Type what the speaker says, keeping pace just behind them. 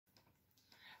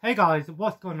Hey guys,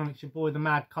 what's going on? It's your boy, the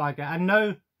Mad Tiger. And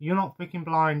no, you're not freaking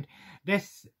blind.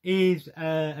 This is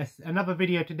another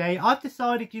video today. I've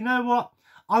decided, you know what?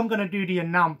 I'm going to do the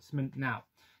announcement now.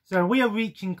 So we are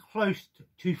reaching close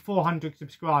to 400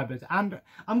 subscribers. And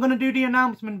I'm going to do the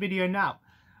announcement video now.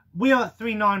 We are at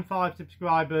 395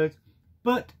 subscribers.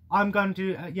 But I'm going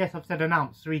to, yes, I've said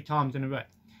announce 3 times in a row.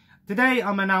 Today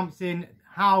I'm announcing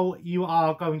how you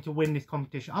are going to win this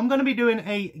competition. I'm going to be doing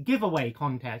a giveaway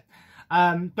contest.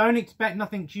 Don't expect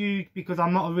nothing huge because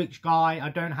I'm not a rich guy. I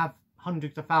don't have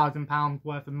hundreds of £1,000s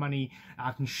worth of money.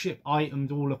 I can ship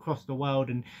items all across the world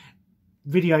and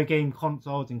video game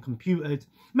consoles and computers.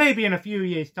 Maybe in a few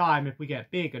years' time if we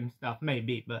get big and stuff,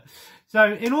 maybe. But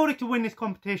so in order to win this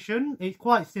competition, it's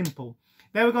quite simple.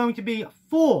 There are going to be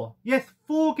 4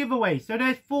 giveaways. So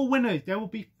there's 4 winners. There will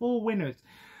be 4 winners.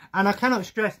 And I cannot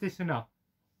stress this enough.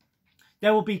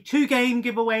 There will be 2 game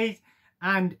giveaways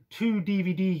and 2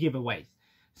 DVD giveaways.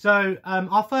 So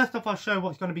I'll show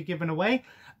what's going to be given away.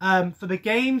 For the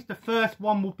games, the first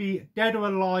one will be Dead or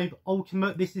Alive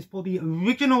Ultimate. This is for the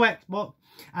original Xbox,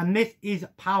 and this is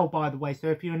PAL, by the way. So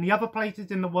if you're in the other places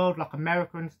in the world, like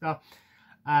America and stuff,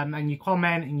 and you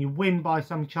comment and you win by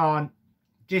some chance,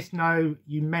 just know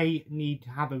you may need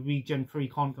to have a Region 3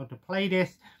 console to play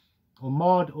this, or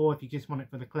mod, or if you just want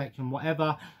it for the collection,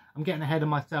 whatever. I'm getting ahead of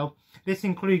myself. This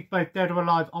includes both Dead or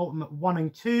Alive Ultimate 1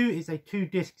 and 2. It's a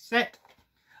 2-disc set.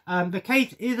 The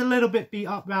case is a little bit beat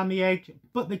up around the edge,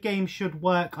 but the game should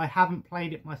work. I haven't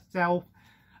played it myself,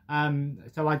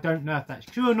 so I don't know if that's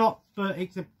true or not, but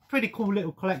it's a pretty cool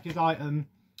little collector's item.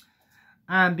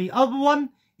 And the other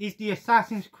one is the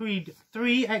Assassin's Creed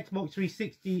 3 Xbox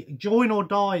 360 Join or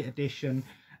Die edition.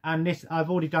 And this, I've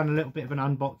already done a little bit of an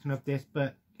unboxing of this,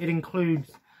 but it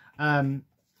includes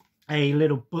a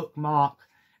little bookmark,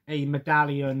 a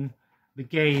medallion, the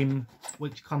game,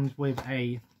 which comes with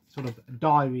a sort of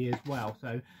diary as well.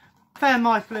 So fair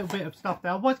nice little bit of stuff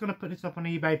there. I was going to put this up on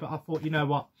eBay, but I thought, you know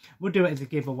what, we'll do it as a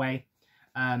giveaway.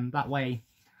 That way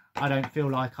I don't feel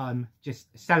like I'm just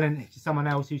selling it to someone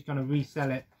else who's going to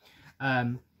resell it.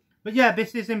 But yeah,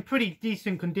 this is in pretty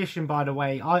decent condition, by the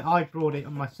way. I brought it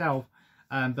myself,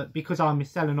 but because I'm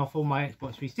selling off all my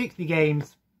Xbox 360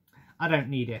 games, I don't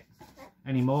need it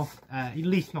anymore, at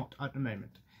least not at the moment.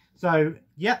 So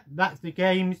yeah, that's the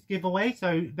games giveaway.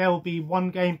 So there will be 1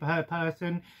 game per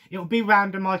person. It will be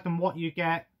randomized on what you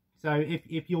get. So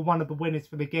if you're one of the winners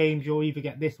for the games, you'll either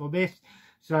get this or this.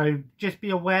 So just be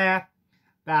aware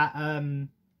that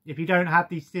if you don't have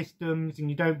these systems and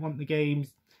you don't want the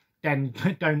games, then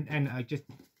don't enter. Just,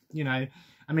 you know,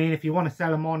 I mean, if you want to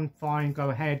sell them on, fine, go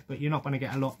ahead, but you're not going to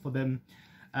get a lot for them.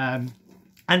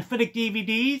 And for the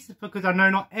DVDs, because I know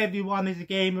not everyone is a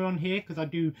gamer on here, because I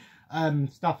do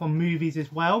stuff on movies as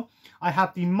well. I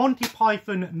have the Monty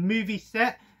Python movie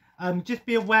set. Just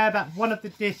be aware that one of the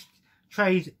disc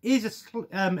trays is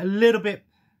a little bit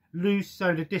loose,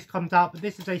 so the disc comes out. But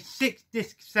this is a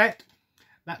 6-disc set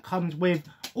that comes with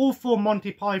all 4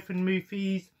 Monty Python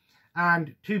movies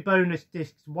and 2 bonus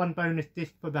discs. 1 bonus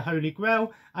disc for the Holy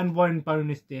Grail and 1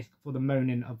 bonus disc for the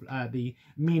Meaning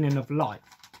of Life.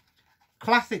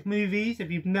 Classic movies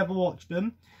if you've never watched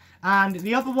them. And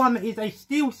the other one is a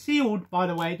still sealed, by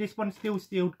the way, this one's still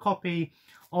sealed copy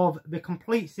of the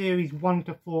complete series 1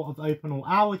 to 4 of Open All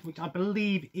Hours, which I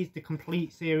believe is the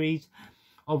complete series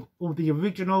of all the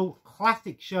original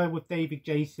classic show with David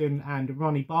Jason and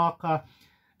Ronnie Barker.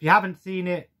 If you haven't seen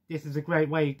it, this is a great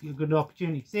way, a good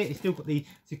opportunity to see it. It's still got the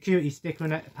security sticker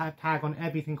and tag on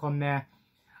everything on there.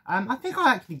 I think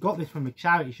I actually got this from a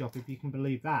charity shop, if you can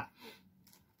believe that.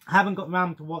 I haven't got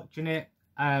around to watching it.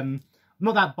 I'm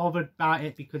not that bothered about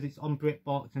it because it's on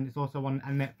BritBox and it's also on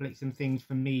Netflix and things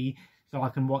for me, so I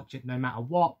can watch it no matter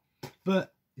what.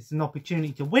 But it's an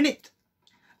opportunity to win it.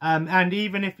 And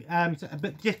even if,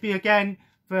 but just be again,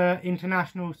 for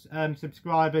international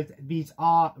subscribers, these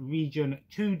are Region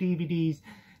 2 DVDs.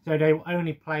 So they will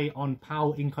only play on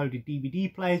PAL encoded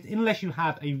DVD players unless you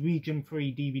have a Region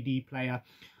 3 DVD player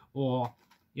or,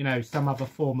 you know, some other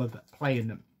form of playing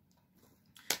them.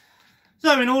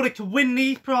 So in order to win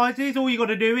these prizes, all you got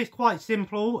to do is quite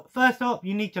simple. First up,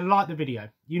 you need to like the video.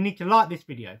 You need to like this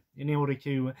video in order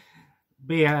to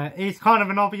be it's kind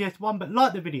of an obvious one, but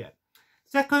like the video.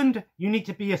 Second, you need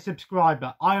to be a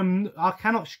subscriber. I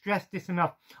cannot stress this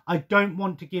enough. I don't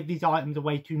want to give these items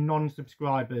away to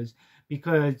non-subscribers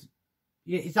because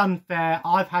it's unfair.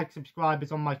 I've had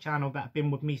subscribers on my channel that have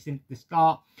been with me since the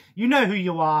start. You know who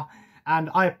you are.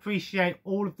 And I appreciate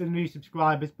all of the new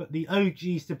subscribers, but the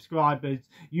OG subscribers,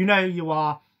 you know who you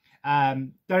are.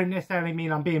 Don't necessarily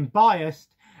mean I'm being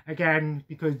biased, again,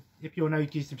 because if you're an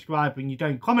OG subscriber and you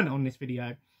don't comment on this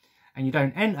video and you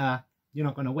don't enter, you're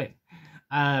not going to win.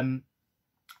 And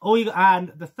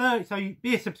the third, so you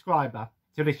be a subscriber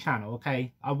to this channel,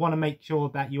 okay? I want to make sure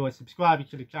that you're a subscriber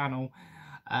to the channel,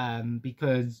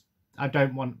 because I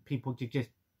don't want people to just,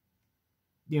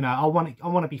 you know, I want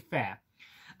to be fair.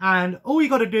 And all you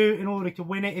got to do in order to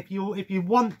win it, if you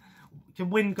want to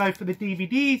win, go for the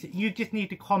DVDs, you just need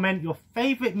to comment your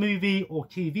favourite movie or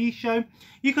TV show.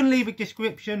 You can leave a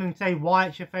description and say why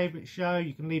it's your favourite show.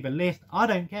 You can leave a list. I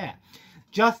don't care.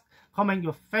 Just comment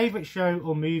your favourite show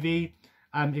or movie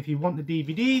if you want the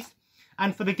DVDs.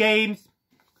 And for the games,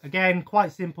 again,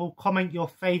 quite simple. Comment your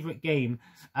favourite game.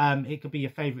 It could be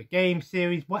your favourite game,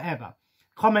 series, whatever.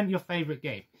 Comment your favourite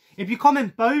game. If you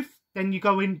comment both, then you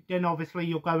go in. Then obviously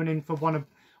you're going in for one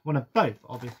of both.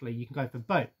 Obviously, you can go for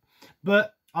both.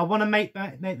 But I want to make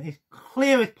this as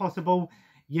clear as possible.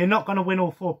 You're not going to win all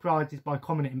 4 prizes by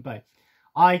commenting both.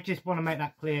 I just want to make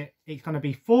that clear. It's going to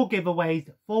be 4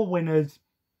 giveaways, 4 winners,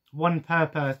 1 per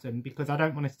person, because I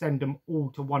don't want to send them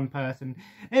all to one person.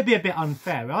 It'd be a bit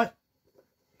unfair, right?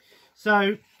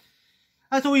 So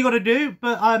that's all you got to do.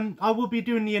 But I will be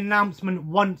doing the announcement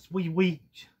once we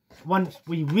reach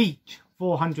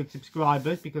 400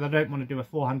 subscribers, because I don't want to do a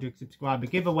 400 subscriber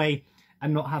giveaway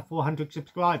and not have 400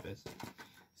 subscribers.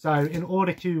 So in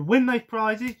order to win those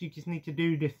prizes, you just need to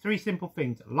do the 3 simple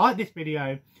things. Like this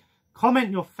video, comment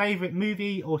your favourite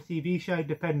movie or TV show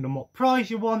depending on what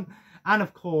prize you want, and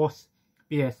of course,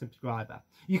 be a subscriber.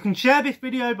 You can share this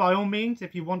video by all means.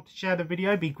 If you want to share the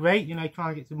video, be great, you know, try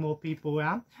and get some more people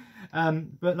around.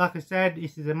 But like I said,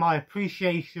 this is my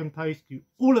appreciation post to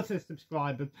all of the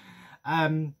subscribers.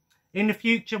 In the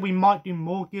future, we might do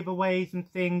more giveaways and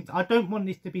things. I don't want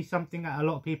this to be something that a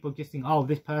lot of people just think, oh,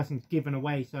 this person's given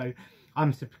away, so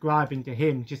I'm subscribing to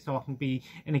him just so I can be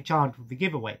in a chance of the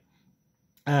giveaway.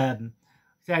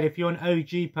 Said if you're an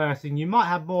OG person, you might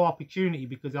have more opportunity,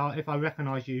 because if I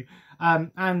recognise you.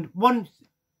 And once,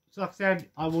 so like I said,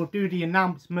 I will do the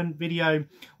announcement video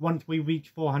once we reach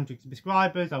 400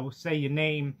 subscribers. I will say your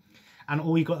name, and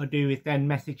all you got to do is then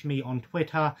message me on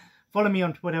Twitter. Follow me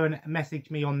on Twitter and message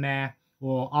me on there,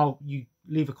 or you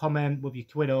leave a comment with your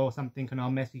Twitter or something, and I'll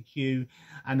message you,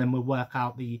 and then we'll work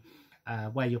out the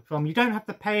where you're from. You don't have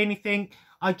to pay anything.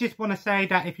 I just want to say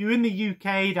that if you're in the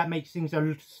UK, that makes things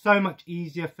so much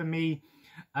easier for me.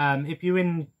 If you're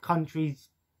in countries,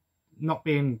 not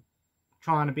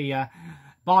trying to be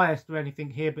biased or anything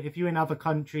here, but if you're in other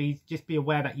countries, just be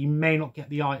aware that you may not get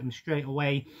the item straight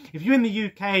away. If you're in the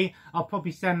UK, I'll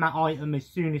probably send that item as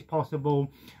soon as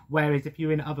possible, whereas if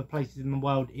you're in other places in the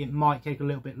world, it might take a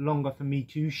little bit longer for me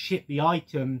to ship the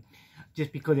item,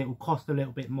 just because it will cost a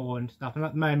little bit more and stuff. And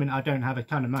at the moment, I don't have a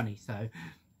ton of money, so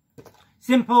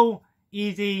simple,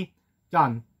 easy,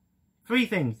 done. 3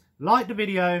 things: like the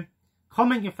video,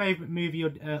 comment your favourite movie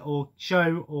or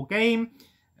show or game,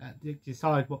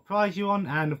 decide what prize you want,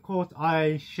 and of course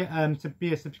to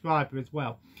be a subscriber as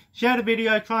well. Share the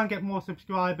video, try and get more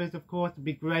subscribers, of course, it'd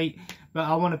be great, but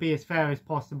I want to be as fair as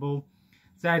possible.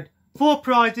 Said 4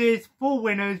 prizes, 4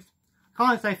 winners,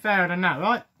 can't say fairer than that,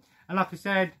 right? And like I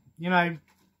said, you know,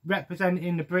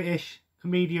 representing the British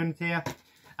comedians here,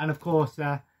 and of course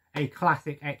a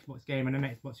classic Xbox game and an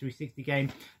Xbox 360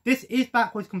 game. This is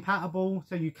backwards compatible,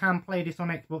 so you can play this on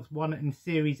Xbox One and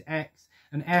Series X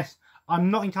and S.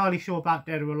 I'm not entirely sure about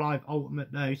Dead or Alive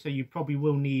Ultimate though, so you probably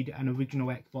will need an original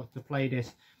Xbox to play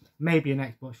this. Maybe an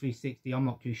Xbox 360, I'm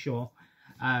not too sure.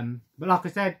 But like I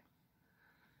said,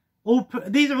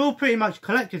 these are all pretty much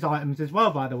collector's items as well,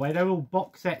 by the way. They're all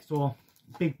box sets or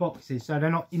big boxes, so they're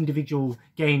not individual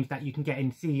games that you can get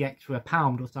in CX for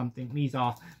 £1 or something. These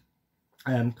are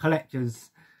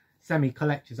collector's,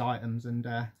 semi-collector's items, and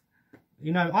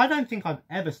you know, I don't think I've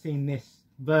ever seen this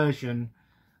version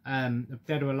of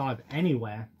Dead or Alive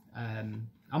anywhere.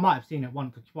 I might have seen it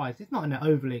once or twice. It's not an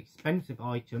overly expensive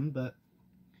item, but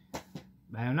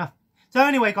fair enough. So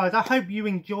anyway, guys, I hope you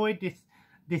enjoyed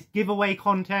this giveaway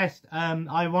contest.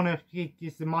 I want to,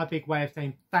 this is my big way of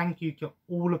saying thank you to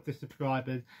all of the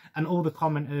subscribers and all the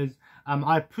commenters.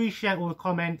 I appreciate all the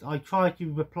comments. I try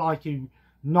to reply to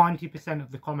 90%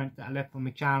 of the comments that are left on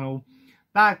the channel.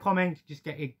 Bad comments just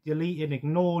get deleted,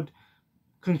 ignored.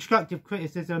 Constructive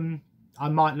criticism, I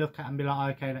might look at and be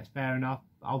like, okay, that's fair enough.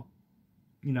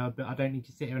 You know, but I don't need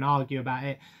to sit here and argue about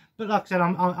it. But like I said,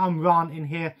 I'm ranting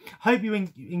here. Hope you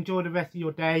enjoy the rest of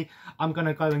your day. I'm going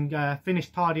to go and finish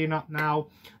tidying up now.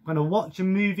 I'm going to watch a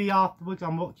movie afterwards.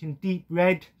 I'm watching Deep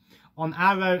Red on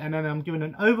Arrow, and then I'm doing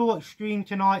an Overwatch stream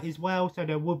tonight as well. So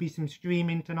there will be some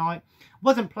streaming tonight.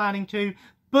 Wasn't planning to,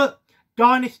 but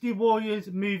Dynasty Warriors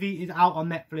movie is out on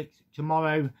Netflix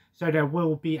tomorrow. So there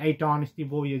will be a Dynasty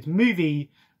Warriors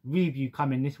movie review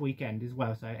coming this weekend as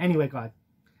well. So anyway, guys,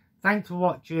 Thanks for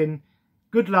watching.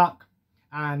 Good luck.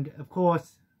 And of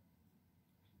course,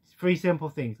 3 simple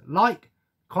things. Like,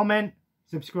 comment,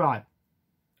 subscribe.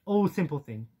 All simple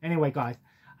things. Anyway, guys,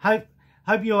 hope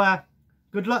you are.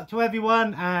 Good luck to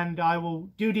everyone, and I will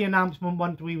do the announcement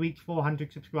once we reach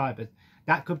 400 subscribers.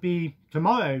 That could be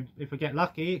tomorrow if we get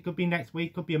lucky. It could be next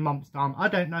week, could be a month's time. I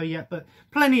don't know yet, but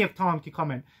plenty of time to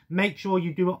comment. Make sure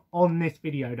you do it on this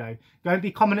video though. Don't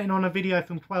be commenting on a video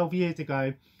from 12 years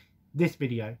ago. This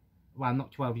video, well,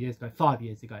 not 12 years ago, 5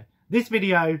 years ago. This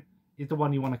video is the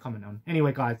one you want to comment on.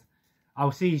 Anyway, guys,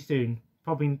 I'll see you soon.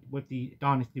 Probably with the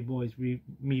Dynasty Boys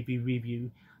movie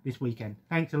review this weekend.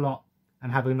 Thanks a lot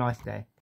and have a nice day.